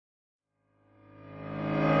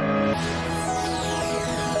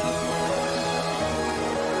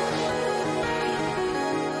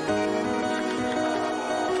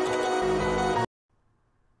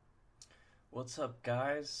What's up,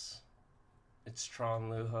 guys? It's Tron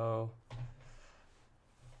Luho,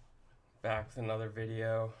 back with another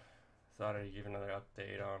video. Thought I'd give another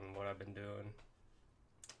update on what I've been doing.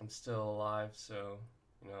 I'm still alive, so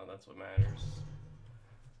that's what matters.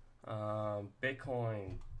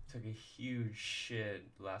 Bitcoin took a huge shit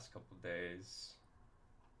the last couple days.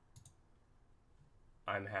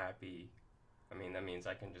 I'm happy. I mean, that means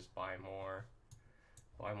I can just buy more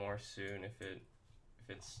soon if it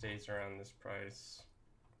stays around this price.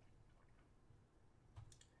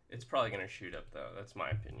 It's probably gonna shoot up though. That's my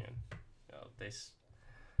opinion.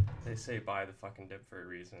 They say buy the fucking dip for a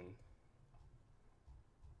reason.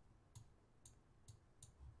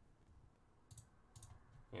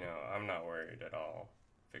 I'm not worried at all.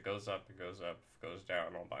 If it goes up, it goes up. If it goes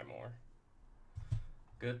down, I'll buy more.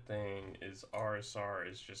 Good thing is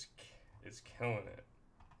RSR is killing it.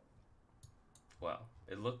 Well,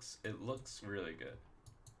 it looks really good.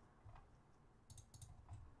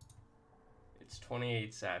 It's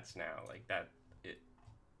 28 sats now. Like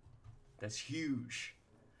that's huge.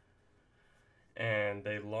 And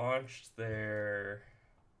they launched the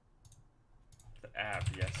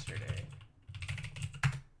app yesterday.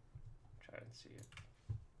 Try and see it.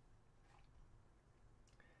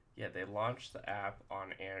 Yeah, they launched the app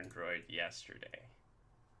on Android yesterday.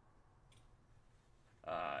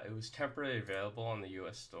 It was temporarily available on the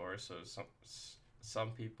US store, so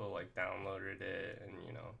some people like downloaded it and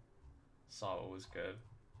saw it was good.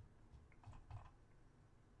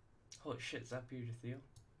 Holy shit, is that BTFD?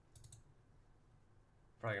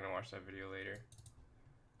 Probably gonna watch that video later.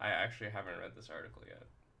 I actually haven't read this article yet,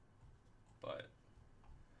 but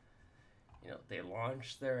they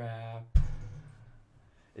launched their app.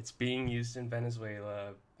 It's being used in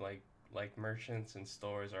Venezuela. Like merchants and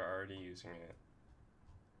stores are already using it.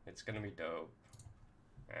 It's gonna be dope,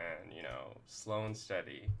 and slow and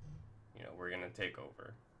steady. We're gonna take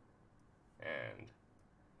over, and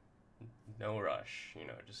no rush.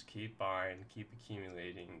 Just keep buying, keep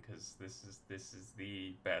accumulating, because this is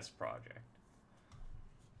the best project.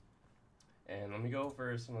 And let me go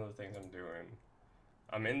over some of the things I'm doing.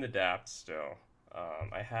 I'm in the dApps still.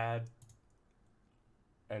 I had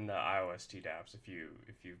in the IOST dApps if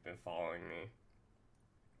you've been following me.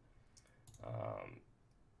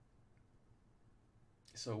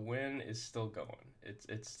 So Win is still going.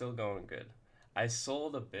 It's still going good. I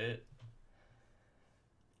sold a bit.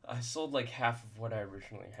 I sold like half of what I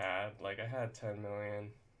originally had. Like I had 10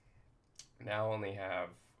 million. Now I only have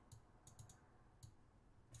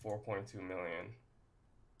 4.2 million.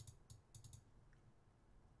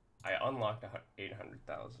 I unlocked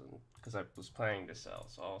 800,000 because I was planning to sell,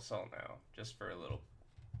 so I'll sell now just for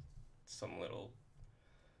some little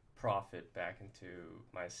profit back into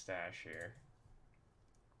my stash here.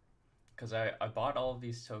 Because I bought all of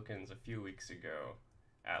these tokens a few weeks ago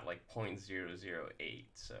at like 0.008,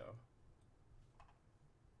 so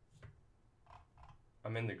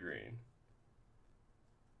I'm in the green.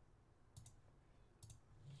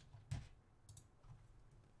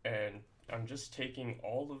 And I'm just taking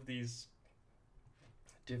all of these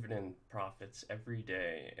dividend profits every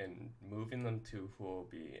day and moving them to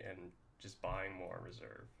Huobi and just buying more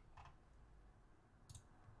reserve.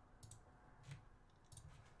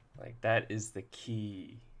 Like, that is the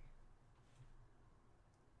key.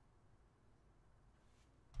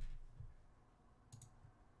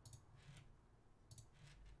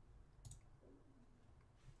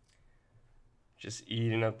 Just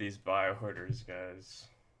eating up these biohoarders, guys.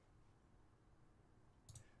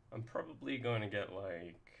 I'm probably going to get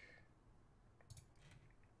like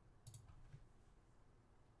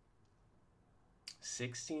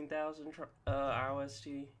 16,000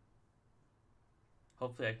 IOST.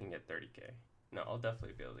 Hopefully I can get 30k. No, I'll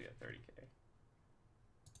definitely be able to get 30k.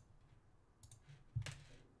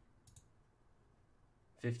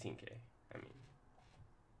 $15k, I mean.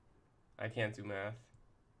 I can't do math.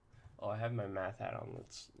 Oh, I have my math hat on.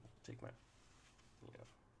 Let's take my,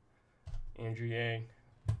 Andrew Yang.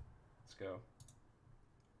 Let's go.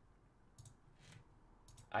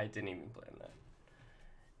 I didn't even plan that.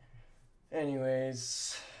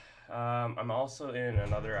 Anyways, I'm also in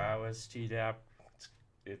another IOST dApp.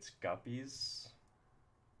 It's Guppys.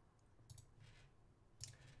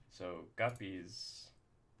 So Guppys,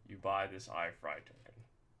 you buy this iFry token.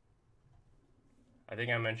 I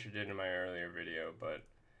think I mentioned it in my earlier video, but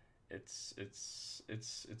it's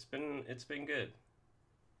been good.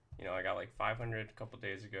 I got like 500 a couple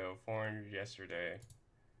days ago, 400 yesterday,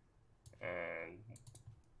 and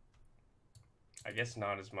I guess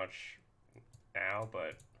not as much now,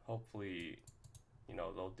 but hopefully,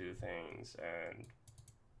 they'll do things and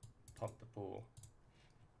pump the pool.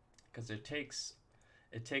 because it takes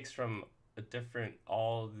from a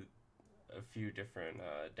few different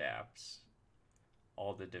dApps,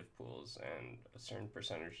 all the div pools, and a certain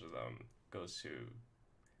percentage of them goes to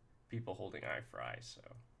people holding I4I. So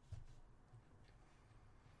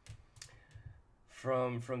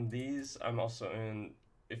from these, I'm also in.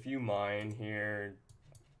 If you mine here,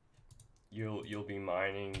 you'll be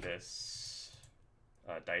mining this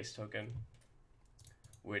dice token,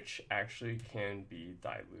 which actually can be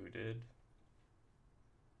diluted,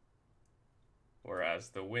 whereas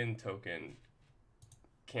the win token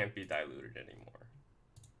can't be diluted anymore.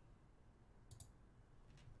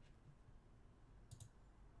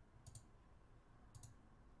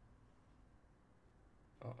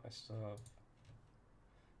 Oh, I still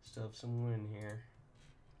have some win here.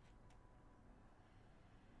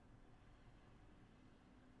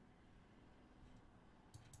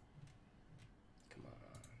 Come on.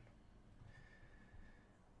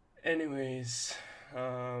 Anyways,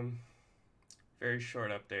 very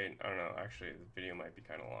short update. I don't know, actually the video might be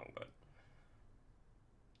kind of long, but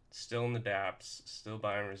still in the dApps, still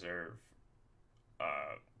buying reserve.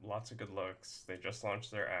 Lots of good looks. They just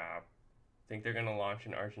launched their app. I think they're gonna launch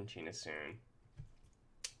in Argentina soon.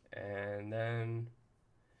 And then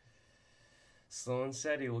slow and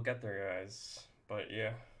steady, we'll get there, guys. But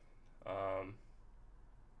yeah, that's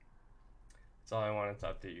all I wanted to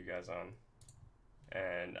update you guys on.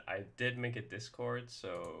 And I did make a Discord,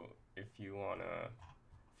 so if you wanna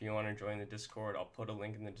join the Discord, I'll put a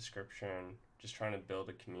link in the description. Just trying to build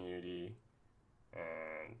a community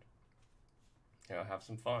and have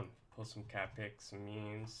some fun. Post some cat pics, some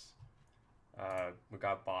memes. We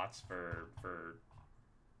got bots for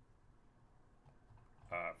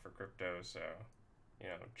crypto, so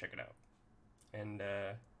check it out. And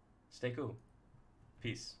stay cool.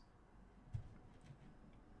 Peace.